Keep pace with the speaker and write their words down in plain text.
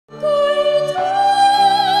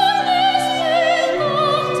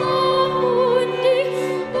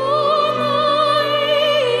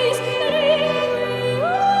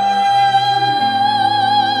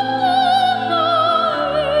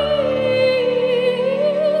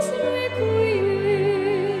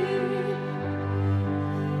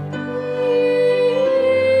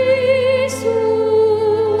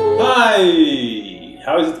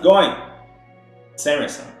is it going?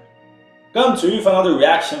 Samerson. Come to you with another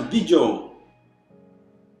reaction video.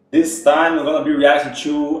 This time I'm gonna be reacting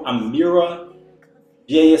to Amira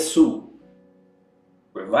Jesu.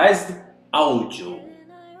 Revised audio.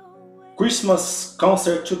 Christmas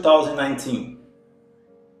Concert 2019.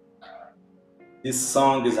 This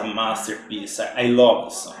song is a masterpiece. I love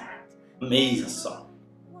this song. Amazing song.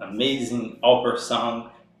 Amazing opera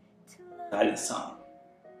song. Italian song.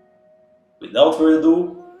 Without further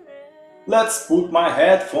ado, let's put my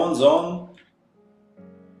headphones on.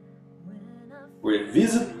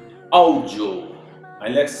 Revisit audio. My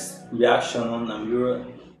next reaction on Amira,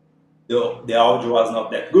 the audio was not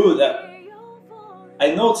that good.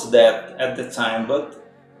 I noticed that at the time, but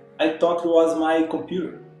I thought it was my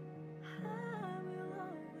computer.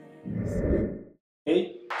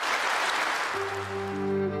 Okay.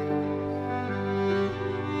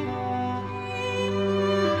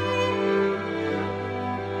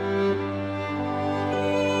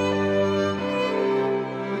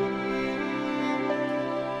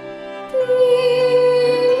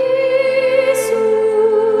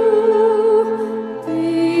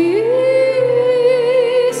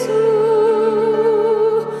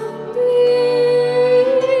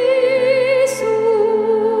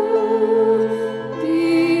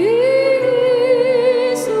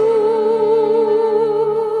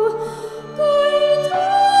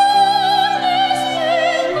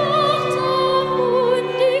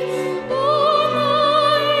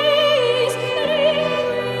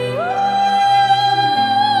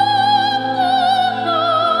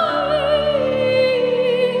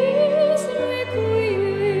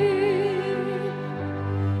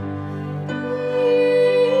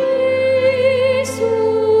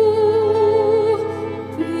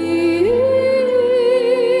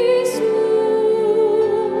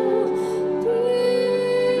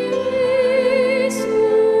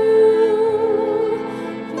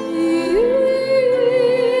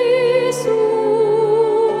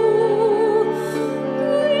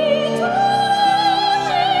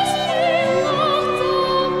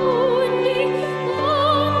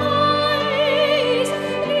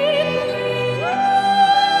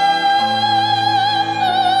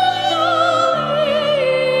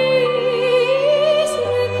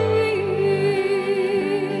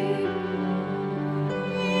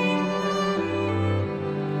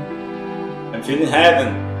 I'm feeling heaven.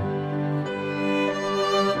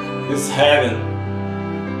 This is heaven.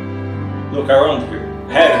 Look around here.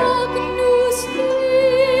 Heaven.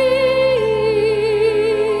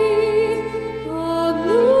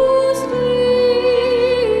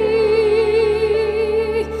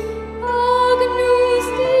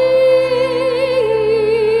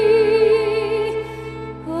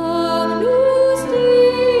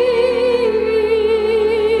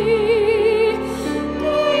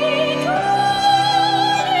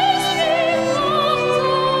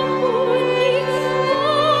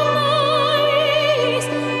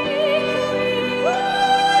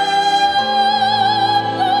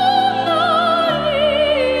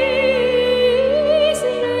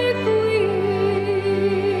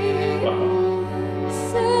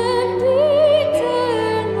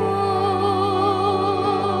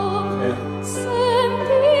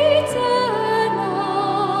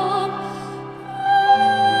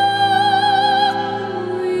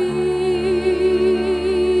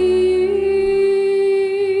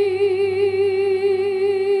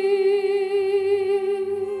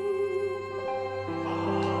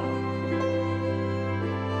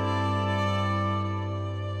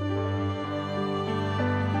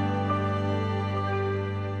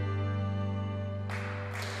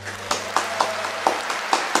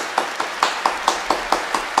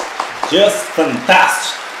 Just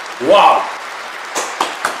fantastic! Wow!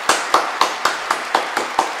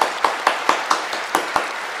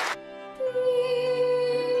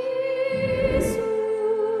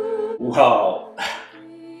 Wow!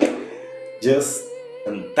 Just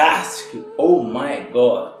fantastic! Oh my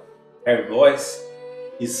God! Her voice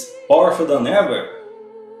is powerful than ever.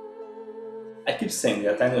 I keep saying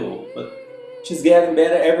that, I know, but she's getting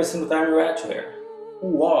better every single time I react to her.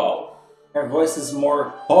 Wow! Her voice is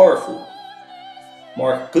more powerful,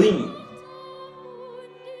 more clean.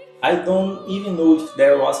 I don't even know if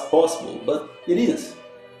that was possible, but it is.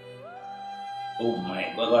 Oh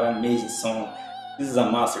my God, what an amazing song. This is a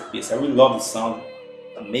masterpiece. I really love this song.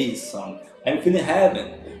 Amazing song. I'm feeling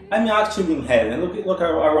heaven. I'm actually in heaven. Look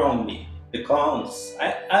around me. The clowns.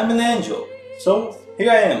 I'm an angel. So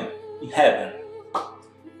here I am in heaven.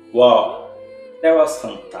 Wow, that was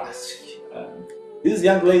fantastic. This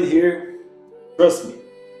young lady here, trust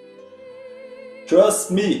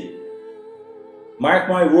me, Mark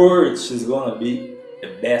my words, she's gonna be the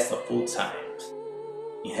best of all times.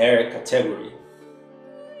 In her category,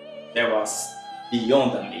 that was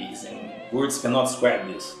beyond amazing. Words cannot describe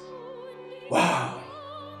this. Wow!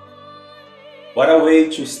 What a way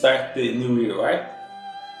to start the new year, right?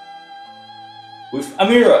 With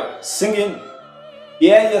Amira singing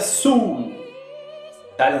Jesu,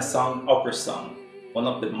 Italian song, opera song. One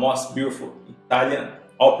of the most beautiful Italian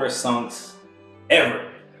opera songs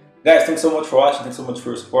ever. Guys, thanks so much for watching, thanks so much for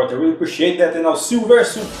your support. I really appreciate that, and I'll see you very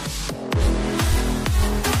soon.